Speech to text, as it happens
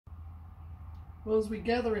Well, as we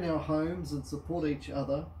gather in our homes and support each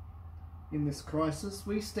other in this crisis,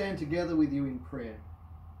 we stand together with you in prayer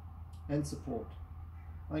and support.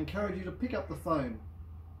 I encourage you to pick up the phone,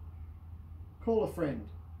 call a friend,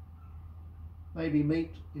 maybe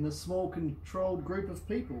meet in a small controlled group of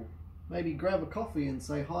people, maybe grab a coffee and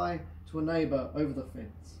say hi to a neighbour over the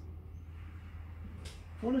fence.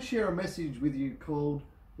 I want to share a message with you called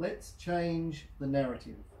Let's Change the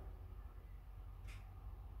Narrative.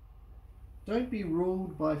 Don't be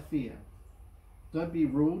ruled by fear. Don't be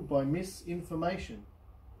ruled by misinformation.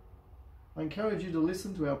 I encourage you to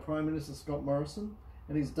listen to our Prime Minister Scott Morrison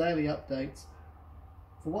and his daily updates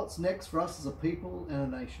for what's next for us as a people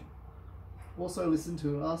and a nation. Also listen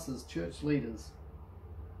to us as church leaders.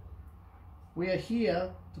 We are here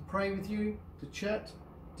to pray with you, to chat,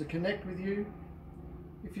 to connect with you.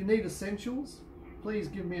 If you need essentials, please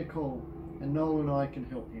give me a call and Noel and I can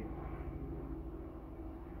help you.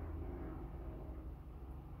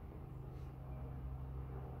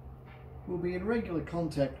 We'll be in regular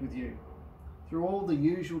contact with you through all the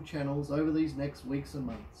usual channels over these next weeks and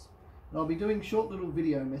months. And I'll be doing short little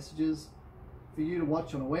video messages for you to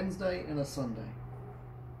watch on a Wednesday and a Sunday.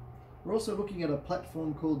 We're also looking at a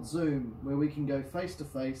platform called Zoom where we can go face to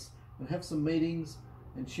face and have some meetings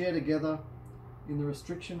and share together in the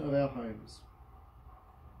restriction of our homes.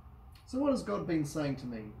 So what has God been saying to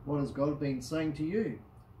me? What has God been saying to you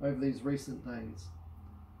over these recent days?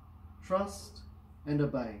 Trust and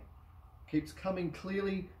obey keeps coming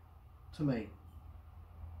clearly to me.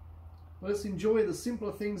 Let's enjoy the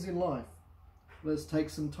simpler things in life. Let's take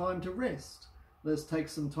some time to rest. Let's take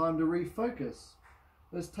some time to refocus.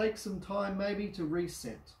 Let's take some time maybe to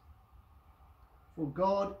reset. For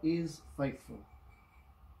God is faithful.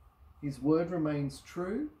 His word remains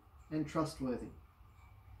true and trustworthy.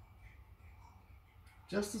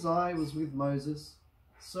 Just as I was with Moses,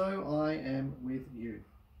 so I am with you.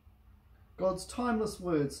 God's timeless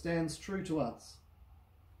word stands true to us.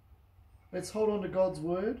 Let's hold on to God's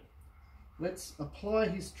word. Let's apply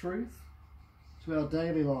his truth to our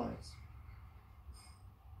daily lives.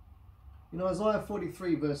 In Isaiah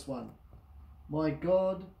 43 verse 1, my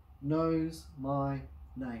God knows my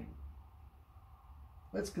name.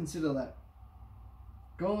 Let's consider that.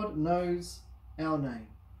 God knows our name.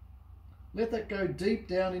 Let that go deep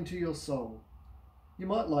down into your soul. You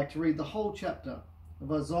might like to read the whole chapter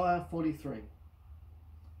of Isaiah 43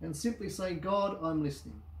 and simply say, God, I'm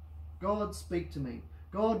listening. God, speak to me.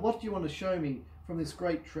 God, what do you want to show me from this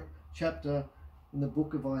great chapter in the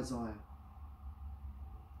book of Isaiah?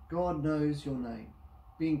 God knows your name.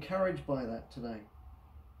 Be encouraged by that today.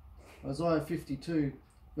 Isaiah 52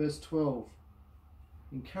 verse 12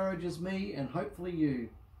 encourages me and hopefully you.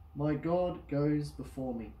 My God goes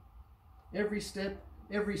before me. Every step,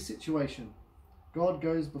 every situation, God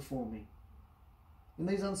goes before me. In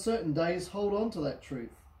these uncertain days, hold on to that truth,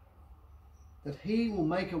 that he will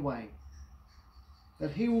make a way,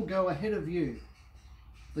 that he will go ahead of you,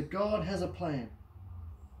 that God has a plan,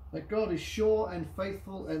 that God is sure and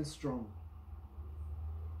faithful and strong.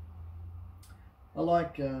 I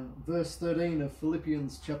like verse 13 of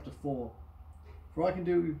Philippians chapter 4. For I can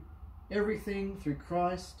do everything through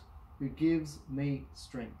Christ who gives me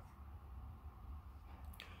strength.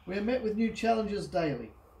 We are met with new challenges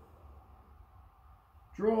daily.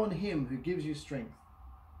 Draw on him who gives you strength.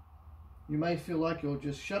 You may feel like you're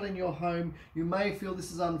just shut in your home. You may feel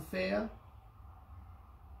this is unfair.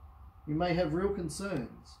 You may have real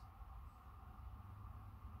concerns.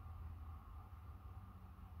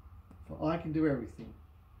 For I can do everything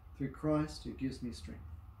through Christ who gives me strength.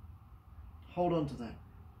 Hold on to that.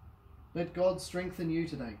 Let God strengthen you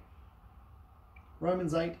today.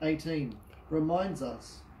 Romans 8:18 reminds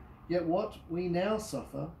us, yet what we now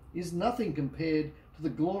suffer is nothing compared to the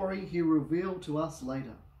glory he will reveal to us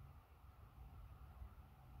later.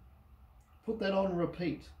 Put that on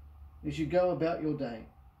repeat as you go about your day.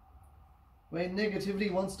 When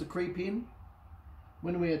negativity wants to creep in,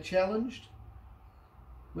 when we are challenged,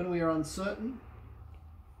 when we are uncertain,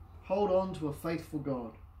 hold on to a faithful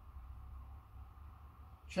God.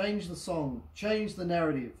 Change the song, change the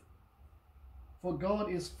narrative. For God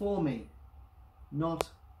is for me, not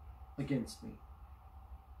against me.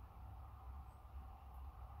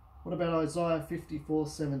 What about Isaiah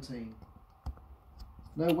 54:17?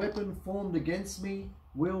 No weapon formed against me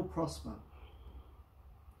will prosper.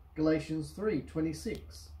 Galatians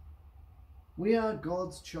 3:26. We are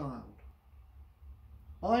God's child.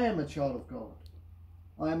 I am a child of God.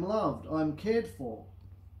 I am loved. I am cared for.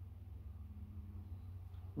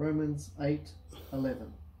 Romans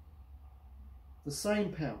 8:11. The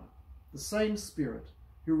same power, the same Spirit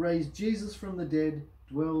who raised Jesus from the dead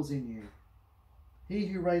dwells in you. He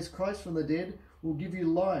who raised Christ from the dead will give you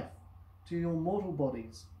life to your mortal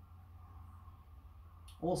bodies,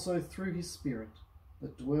 also through his Spirit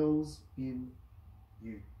that dwells in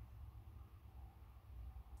you.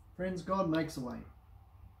 Friends, God makes a way.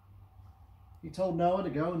 He told Noah to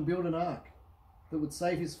go and build an ark that would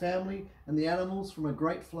save his family and the animals from a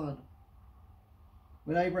great flood.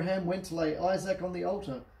 When Abraham went to lay Isaac on the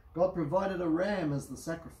altar, God provided a ram as the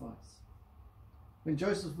sacrifice. When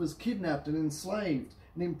Joseph was kidnapped and enslaved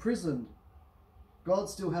and imprisoned, God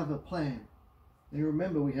still had a plan. And you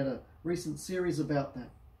remember we had a recent series about that.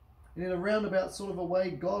 And in a roundabout sort of a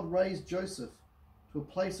way, God raised Joseph to a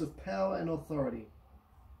place of power and authority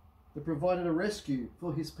that provided a rescue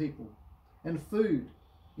for his people and food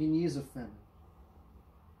in years of famine.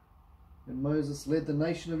 When Moses led the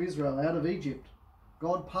nation of Israel out of Egypt,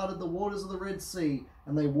 God parted the waters of the Red Sea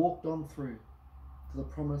and they walked on through to the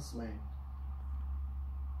promised land.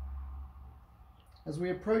 As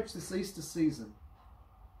we approach this Easter season,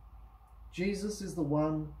 Jesus is the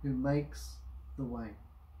one who makes the way.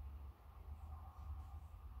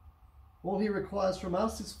 All he requires from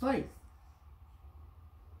us is faith.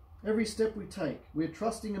 Every step we take, we're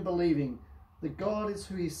trusting and believing that God is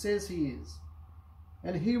who he says he is,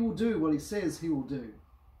 and he will do what he says he will do.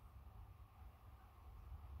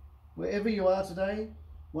 Wherever you are today,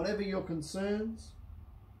 whatever your concerns,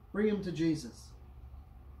 bring them to Jesus.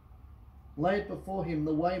 Lay it before him,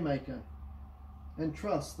 the Waymaker, and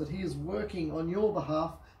trust that he is working on your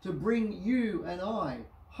behalf to bring you and I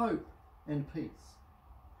hope and peace.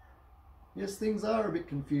 Yes, things are a bit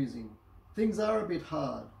confusing. Things are a bit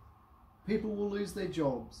hard. People will lose their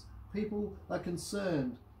jobs. People are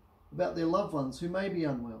concerned about their loved ones who may be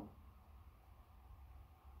unwell.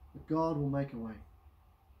 But God will make a way.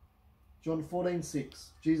 John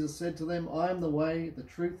 14:6, Jesus said to them, I am the way, the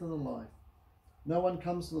truth, and the life. No one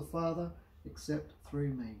comes to the Father except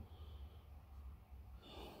through me.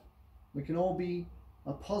 We can all be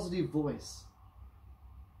a positive voice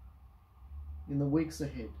in the weeks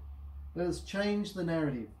ahead. Let us change the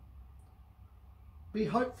narrative. Be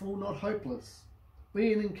hopeful, not hopeless.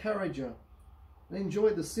 Be an encourager and enjoy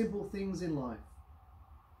the simple things in life.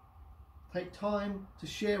 Take time to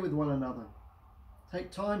share with one another.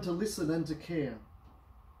 Take time to listen and to care.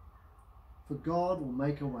 For God will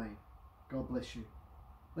make a way. God bless you.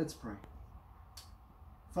 Let's pray.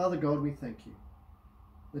 Father God, we thank you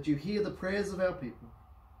that you hear the prayers of our people.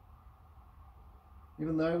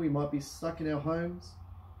 Even though we might be stuck in our homes,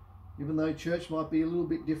 even though church might be a little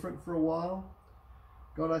bit different for a while,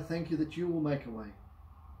 God, I thank you that you will make a way.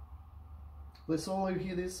 Bless all who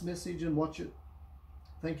hear this message and watch it.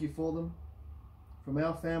 Thank you for them, from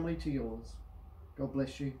our family to yours. God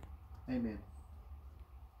bless you. Amen.